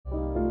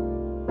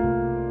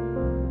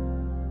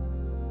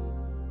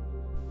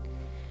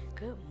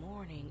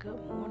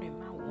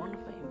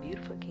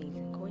beautiful kings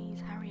and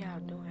queens. How are y'all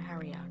doing? How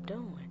are y'all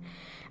doing?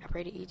 I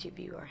pray that each of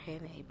you are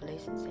having a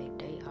blessed, safe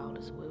day. All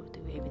is well with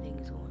you. Everything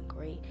is going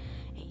great.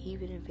 And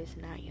even if it's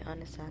not, you're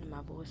understanding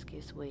my voice.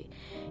 Guess what?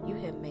 You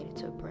have made it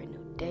to a brand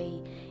new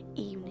day,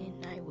 evening,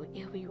 night,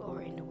 wherever you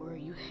are in the world.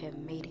 You have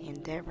made it.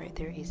 And that right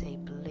there is a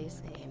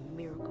blessing and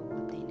miracle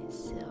within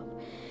itself.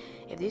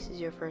 If this is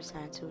your first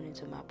time tuning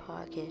into my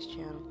podcast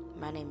channel,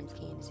 my name is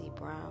Candace E.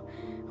 Brown.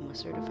 I'm a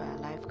certified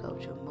life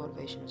coach, a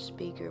motivational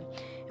speaker.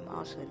 I'm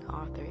also an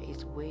author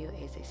as well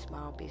as a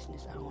small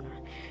business owner.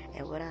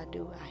 And what I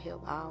do, I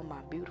help all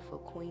my beautiful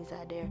queens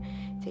out there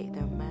take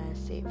their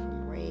mindset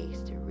from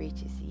rags to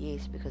riches.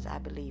 Yes, because I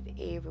believe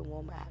every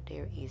woman out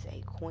there is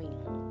a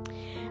queen.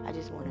 I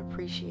just want to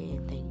appreciate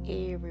and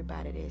thank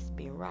everybody that's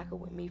been rocking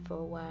with me for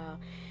a while.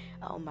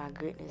 Oh my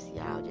goodness,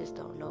 y'all just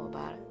don't know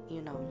about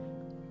it,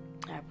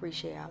 I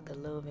appreciate all the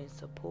love and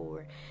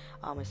support,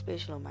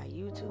 especially on my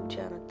YouTube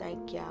channel.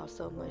 Thank y'all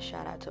so much.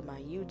 Shout out to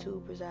my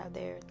YouTubers out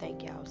there.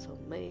 Thank y'all so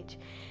much.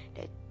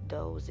 That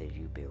those of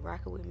you been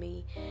rocking with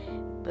me.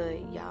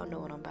 But y'all know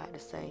what I'm about to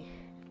say.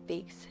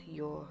 Fix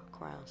your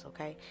crowns,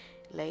 okay?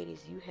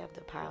 Ladies, you have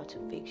the power to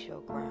fix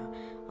your crown.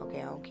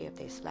 Okay, I don't care if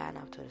they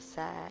sliding off to the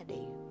side,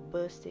 they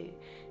busted,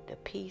 the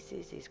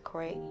pieces is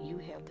cracked. You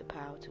have the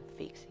power to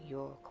fix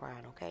your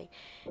crown, okay?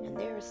 And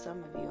there are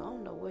some of you, I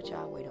don't know what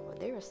y'all waiting for.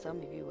 There are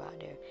some of you out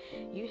there,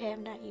 you have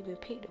not even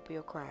picked up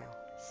your crown.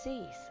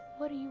 Sis,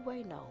 what are you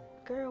waiting on?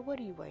 Girl, what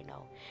are you waiting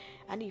on?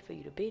 I need for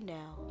you to bend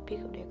down, pick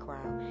up that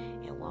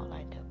crown, and walk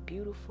like the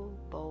beautiful,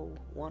 bold,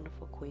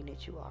 wonderful queen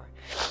that you are.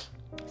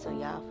 So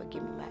y'all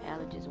forgive me, my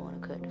allergies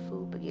want to cut the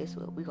food, but guess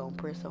what? We're going to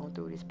press on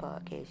through this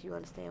podcast. You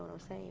understand what I'm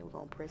saying? We're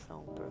going to press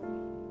on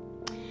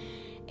through.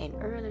 And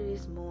early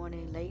this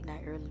morning,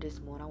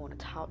 I want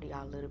to talk to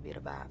y'all a little bit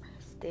about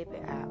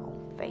stepping out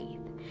on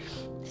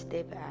faith.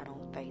 Stepping out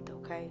on faith,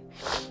 okay?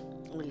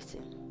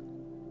 Listen,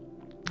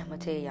 I'm going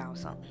to tell y'all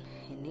something.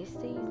 In this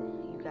season,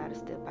 you got to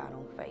step out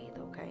on faith,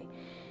 okay?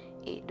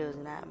 It does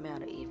not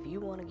matter if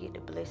you want to get the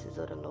blessings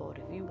of the Lord,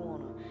 if you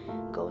want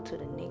to go to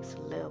the next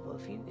level,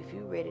 if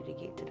you're ready to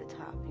get to the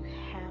top, you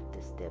have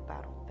to step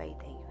out on faith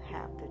and you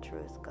have to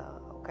trust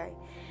God, okay?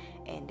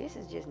 And this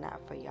is just not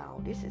for y'all.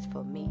 This is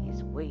for me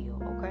as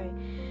well, okay?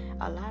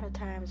 A lot of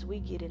times we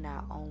get in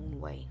our own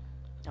way,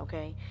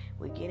 okay?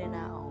 We get in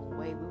our own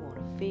way. We want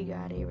to figure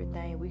out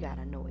everything. We got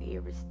to know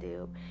every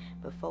step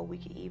before we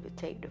can even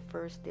take the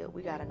first step.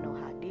 We got to know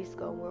how this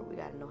going to work. We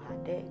got to know how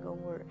that going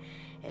to work.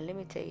 And let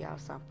me tell y'all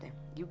something.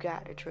 You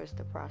got to trust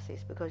the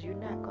process because you're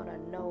not going to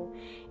know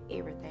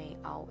everything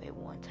all at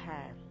one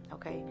time,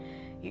 okay?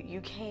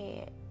 You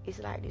can't. It's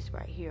like this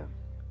right here.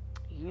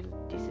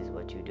 This is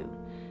what you do.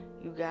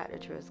 You got to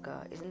trust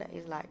God.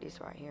 It's like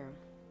this right here.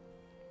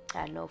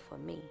 I know for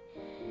me,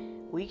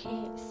 we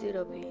can't sit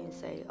up here and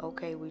say,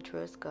 okay, we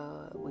trust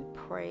God, we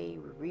pray,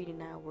 we're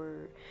reading our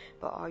word,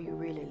 but are you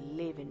really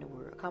living the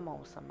word? Come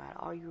on, somebody.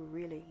 Are you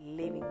really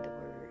living the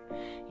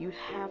word? You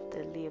have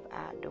to live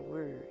out the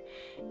word.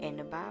 And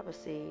the Bible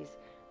says,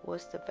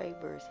 what's the faith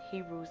verse?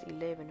 Hebrews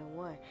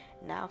 11:1.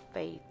 Now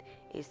faith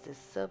is the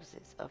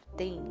substance of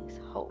things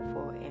hoped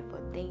for and for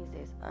things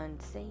that's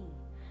unseen.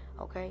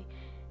 Okay?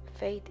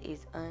 Faith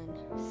is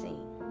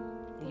unseen.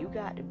 You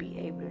got to be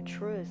able to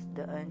trust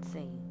the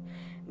unseen.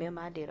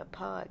 Remember, I did a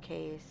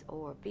podcast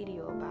or a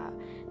video about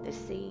the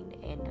seen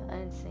and the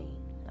unseen,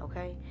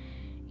 okay?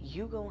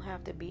 You going to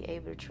have to be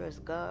able to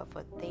trust God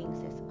for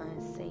things that's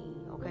unseen,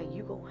 okay?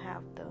 You going to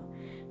have to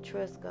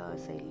trust God and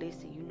say,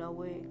 listen, you know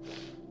what?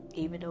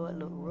 Even though it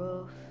look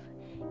rough,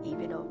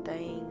 even though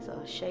things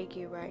are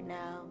shaky right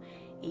now,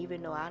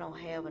 even though I don't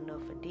have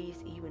enough of this,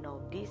 even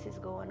though this is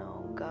going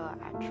on, God,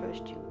 I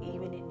trust you.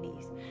 Even in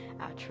this,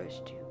 I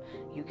trust you.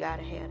 You got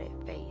to have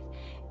that faith.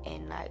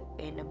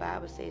 And the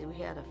Bible says we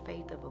have the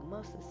faith of a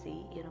mustard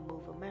seed, it'll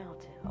move a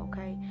mountain,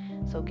 okay?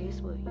 So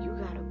guess what? You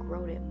got to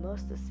grow that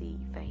mustard seed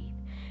faith.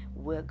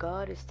 Where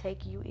God is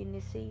taking you in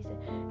this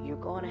season, you're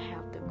going to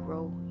have to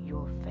grow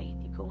your faith.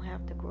 You're going to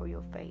have to grow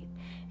your faith.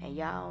 And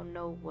y'all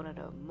know one of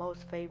the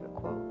most favorite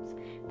quotes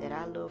that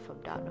I love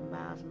from Dr.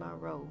 Miles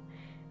Monroe.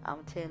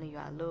 I'm telling you,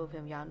 I love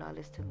him. Y'all know I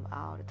listen to him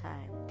all the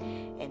time.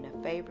 And the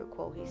favorite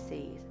quote he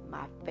says,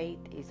 my faith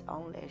is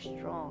only as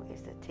strong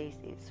as the test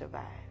it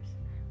survives.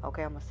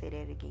 Okay, I'm going to say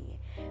that again.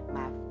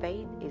 My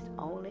faith is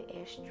only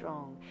as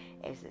strong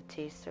as the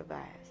test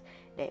survives.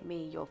 That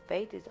means your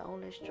faith is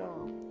only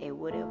strong in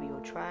whatever your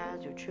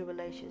trials, your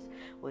tribulations,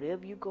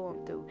 whatever you're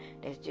going through.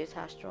 That's just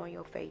how strong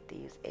your faith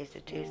is as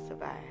the test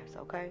survives,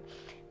 okay?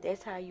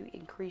 That's how you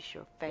increase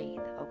your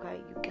faith,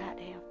 okay? You got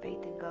to have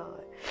faith in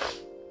God.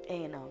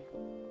 And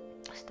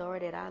a story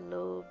that I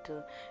love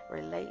to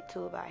relate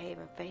to about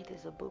having faith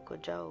is the book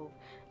of Job.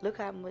 Look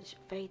how much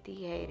faith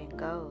he had in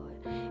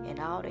God and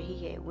all that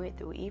he had went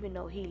through, even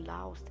though he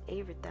lost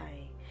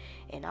everything.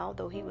 And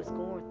although he was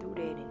going through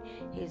that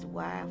and his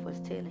wife was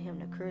telling him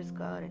to curse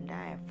God and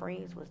die and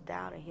friends was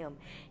doubting him,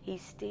 he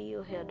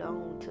still held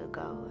on to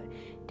God.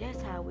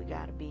 That's how we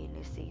got to be in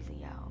this season,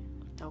 y'all.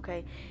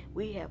 Okay,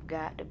 we have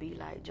got to be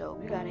like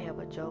Job. You got to have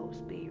a Job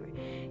spirit.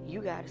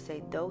 You got to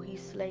say, though he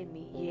slay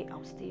me, yet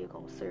I'm still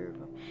going to serve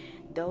him.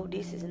 Though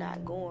this is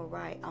not going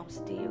right, I'm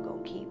still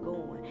going to keep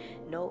going.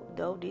 No,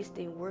 though this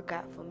didn't work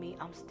out for me,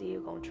 I'm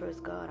still going to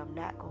trust God. I'm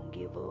not going to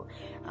give up.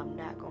 I'm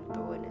not going to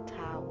throw in the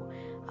towel.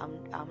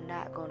 I'm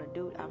not going to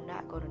do that.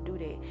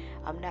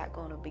 I'm not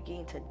going to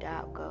begin to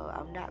doubt God.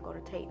 I'm not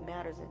going to take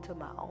matters into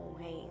my own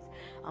hands.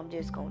 I'm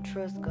just going to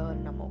trust God,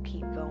 and I'm going to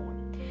keep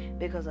going.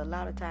 Because a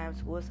lot of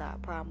times, what's our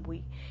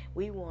problem?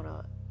 We want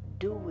to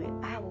do it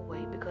our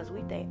way because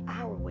we think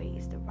our way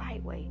is the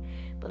right way.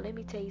 But let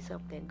me tell you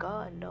something.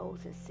 God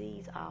knows and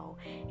sees all,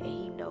 and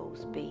He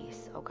knows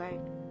best, okay?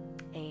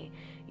 And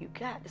you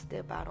got to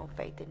step out on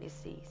faith in this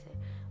season,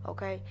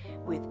 okay?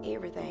 With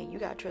everything. You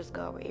got to trust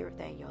God with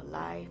everything. Your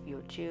life,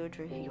 your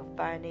children, your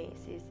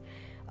finances,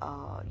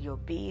 your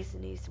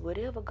business,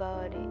 whatever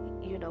God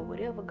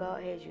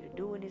has you to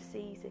do in this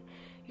season,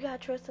 you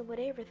got to trust Him with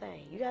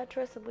everything. You got to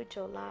trust Him with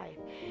your life.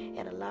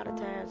 And a lot of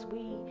times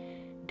we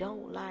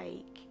don't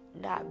like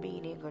not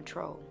being in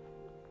control.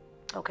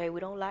 Okay, we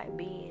don't like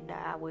being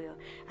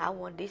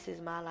this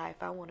is my life.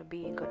 I want to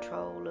be in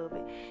control of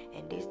it,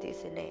 and this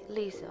and that.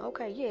 Listen,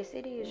 okay, yes,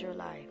 it is your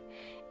life,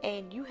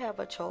 and you have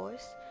a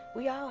choice.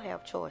 We all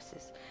have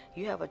choices.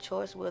 You have a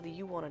choice whether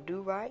you want to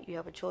do right. You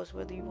have a choice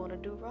whether you want to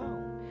do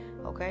wrong.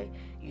 Okay,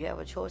 you have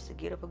a choice to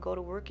get up and go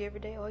to work every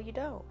day, or you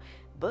don't.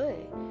 But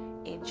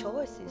in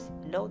choices,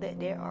 know that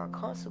there are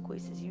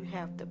consequences you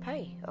have to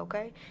pay.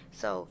 Okay,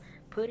 so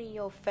putting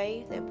your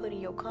faith and putting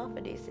your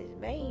confidence in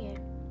man,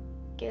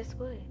 guess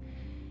what?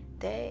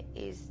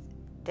 That's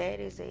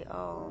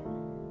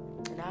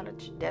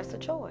a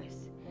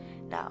choice.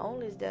 Not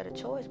only is that a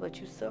choice, but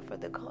you suffer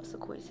the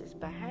consequences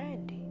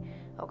behind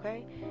it.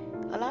 Okay?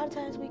 A lot of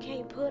times we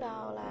can't put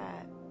all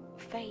our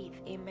faith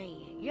in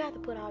man. You have to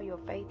put all your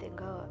faith in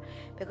God,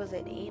 because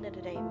at the end of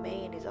the day,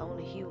 man is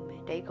only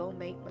human. They gonna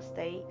make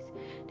mistakes.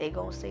 They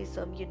gonna say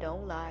something you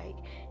don't like.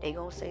 They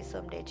gonna say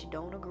something that you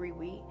don't agree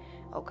with.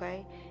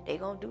 Okay? They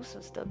gonna do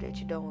some stuff that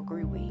you don't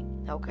agree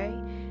with. Okay?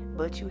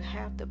 But you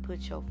have to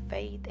put your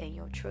faith and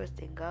your trust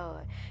in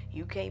God.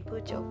 You can't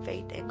put your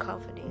faith and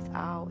confidence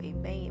all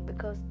in man,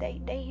 because they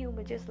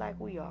human just like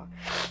we are.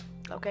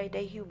 Okay?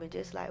 They human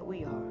just like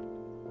we are.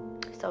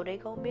 So they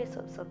gonna mess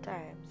up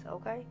sometimes.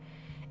 Okay?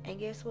 And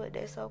guess what?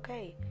 That's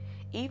okay.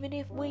 Even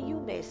if when you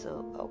mess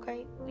up,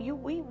 okay,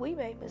 we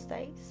make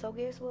mistakes. So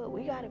guess what?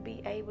 We got to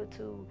be able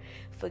to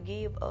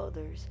forgive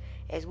others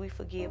as we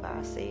forgive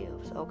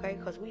ourselves, okay?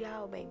 Because we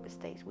all make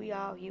mistakes. We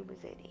all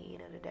humans at the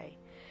end of the day.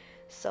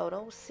 So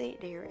don't sit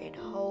there and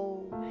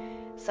hold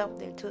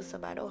something to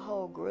somebody. Don't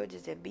hold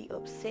grudges and be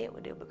upset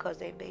with them because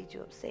they made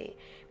you upset.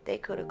 They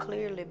could have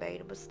clearly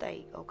made a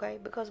mistake, okay?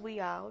 Because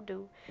we all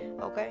do,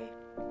 okay?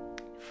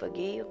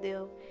 Forgive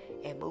them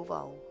and move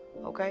on,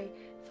 okay?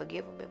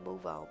 Forgive them and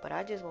move on. But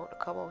I just want to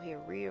come on here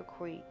real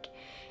quick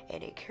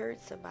and encourage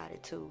somebody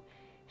to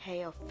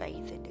have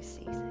faith in this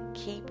season.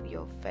 Keep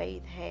your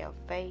faith. Have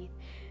faith.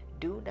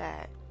 Do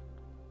not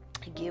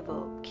give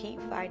up. Keep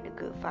fighting the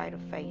good fight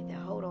of faith and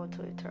hold on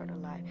to eternal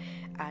life.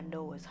 I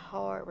know it's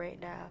hard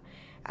right now.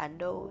 I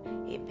know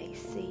it may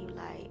seem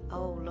like,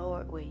 oh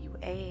Lord, where you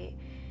at?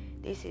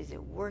 This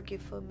isn't working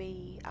for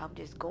me. I'm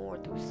just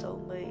going through so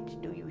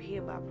much. Do you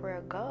hear my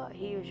prayer? God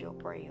hears your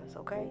prayers,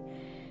 okay?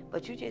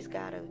 But you just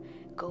gotta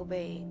go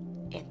back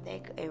and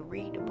think and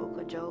read the book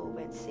of Job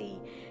and see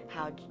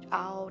how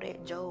all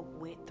that Job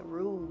went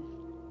through,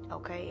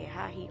 okay, and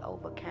how he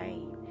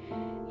overcame.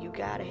 You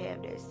gotta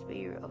have that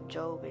spirit of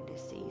Job in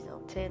this season.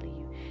 I'm telling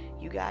you,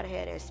 you gotta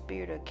have that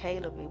spirit of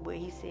Caleb, where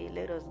he said,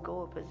 "Let us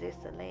go and possess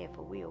the land,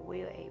 for we are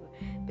well able."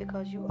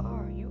 Because you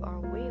are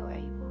well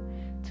able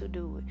to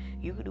do it.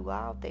 You can do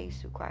all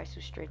things through Christ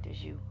who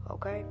strengthens you.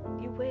 Okay,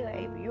 you're well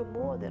able. You're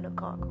more than a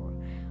conqueror.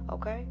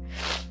 Okay.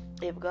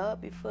 If God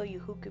be for you,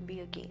 who can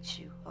be against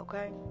you?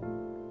 Okay?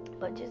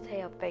 But just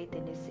have faith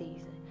in this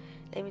season.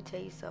 Let me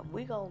tell you something.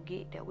 We're going to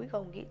get there. We're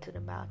going to get to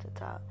the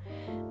mountaintop.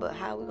 But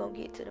how we going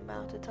to get to the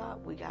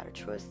mountaintop? We got to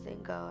trust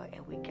in God,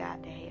 and we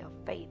got to have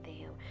faith in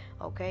Him.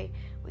 Okay?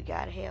 We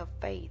got to have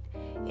faith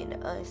in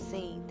the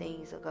unseen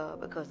things of God,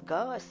 because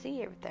God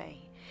see everything.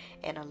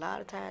 And a lot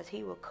of times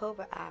He will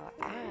cover our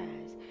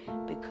eyes,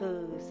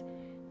 because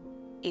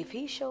if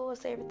He show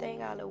us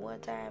everything all at one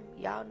time,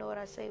 y'all know what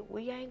I say,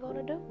 we ain't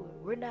gonna do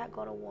it. We're not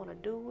gonna want to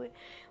do it.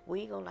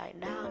 We gonna like,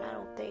 nah,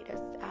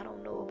 I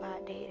don't know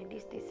about that, and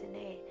this and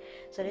that.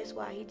 So that's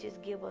why He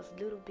just give us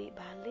little bit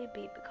by little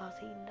bit, because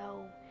He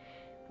know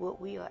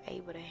what we are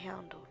able to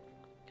handle.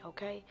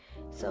 Okay?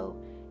 So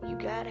you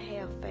gotta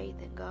have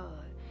faith in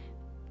God,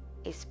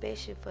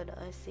 especially for the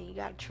unseen. You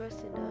gotta trust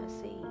in the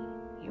unseen.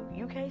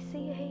 You can't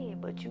see ahead,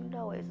 but you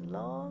know, as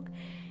long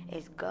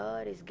as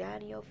God is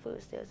guiding your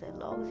footsteps, as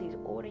long as He's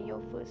ordering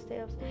your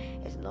footsteps,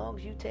 as long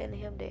as you telling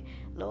Him that,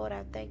 Lord,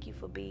 I thank you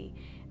for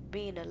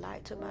being a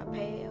light to my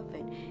path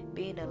and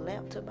being a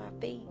lamp to my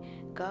feet.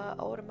 God,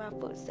 order my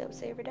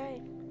footsteps every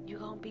day. You're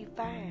going to be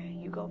fine.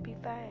 You're going to be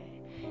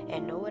fine.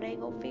 And no, it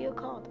ain't going to feel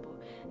comfortable.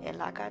 And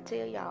like I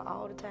tell y'all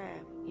all the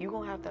time, you're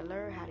going to have to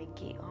learn how to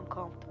get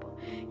uncomfortable.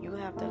 You're going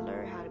to have to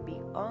learn how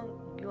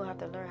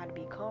to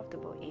be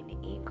comfortable in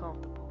the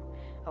uncomfortable.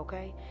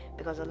 Okay?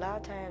 Because a lot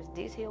of times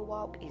this hill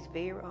walk is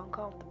very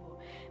uncomfortable.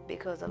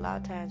 because a lot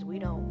of times we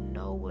don't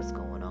know what's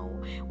going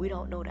on. We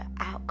don't know the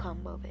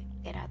outcome of it.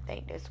 And I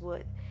think that's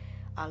what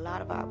a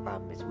lot of our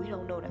problem is. We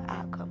don't know the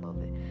outcome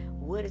of it.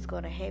 What is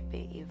going to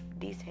happen if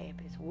this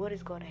happens? What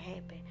is going to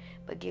happen?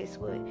 But guess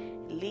what?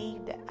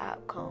 Leave the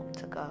outcome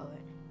to God.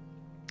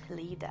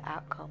 Leave the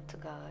outcome to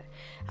God.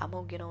 I'm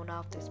going to get on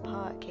off this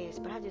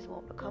podcast, but I just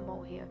want to come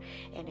on here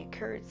and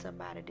encourage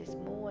somebody this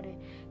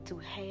morning to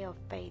have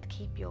faith.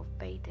 Keep your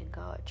faith in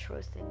God.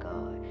 Trust in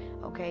God.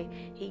 Okay?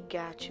 He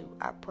got you.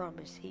 I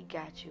promise He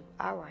got you.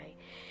 All right.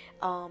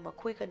 A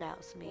quick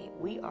announcement.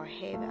 We are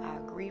having our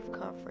grief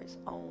conference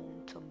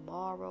on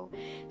tomorrow,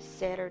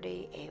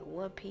 Saturday at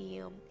 1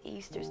 p.m.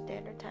 Eastern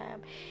Standard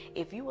Time.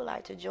 If you would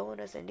like to join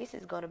us, and this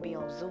is going to be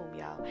on Zoom,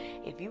 y'all.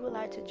 If you would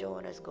like to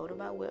join us, go to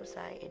my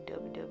website at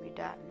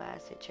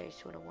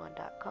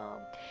www.mindsetchange21.com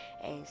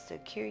and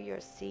secure your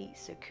seat,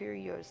 secure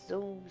your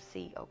Zoom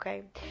seat,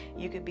 okay?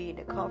 You can be in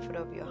the comfort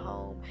of your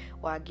home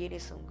while getting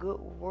some good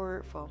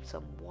word from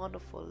some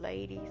wonderful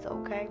ladies,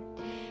 okay?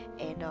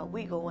 And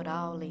we going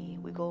all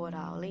in. We going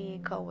all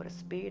in. Come with a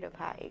spirit of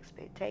high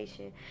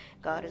expectation.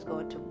 God is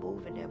going to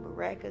move in there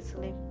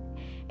miraculously,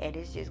 and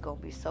it's just going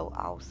to be so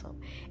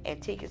awesome.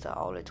 And tickets are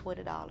only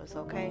 $20,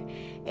 okay?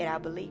 And I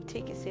believe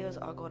ticket sales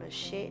are going to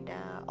shut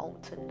down on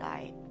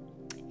tonight.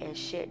 And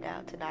shut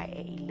down tonight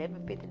at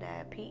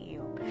 11:59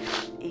 p.m.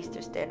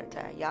 Eastern Standard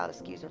Time. Y'all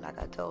excuse me,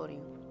 like I told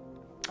you,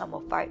 I'm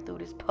going to fight through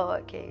this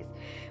podcast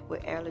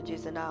with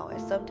allergies and all. And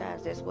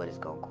sometimes that's what it's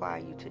going to require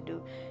you to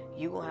do.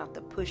 You're going to have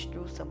to push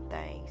through some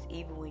things.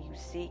 Even when you're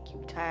sick,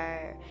 you're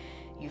tired,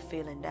 you're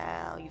feeling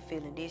down, you're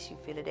feeling this, you're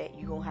feeling that.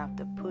 You're going to have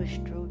to push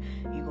through.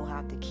 You're going to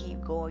have to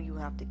keep going. You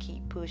have to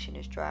keep pushing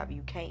and striving.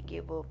 You can't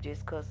give up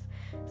just because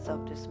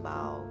something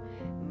small,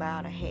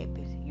 minor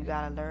happens. You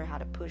got to learn how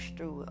to push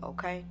through it,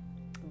 okay?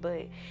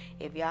 But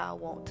if y'all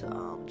want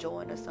to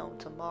join us on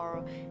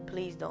tomorrow,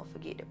 please don't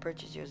forget to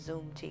purchase your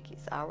Zoom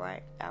tickets. All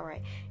right.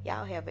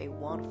 Y'all have a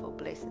wonderful,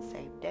 blessed,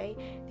 safe day.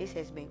 This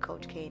has been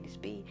Coach Candace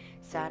B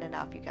signing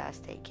off. You guys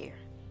take care.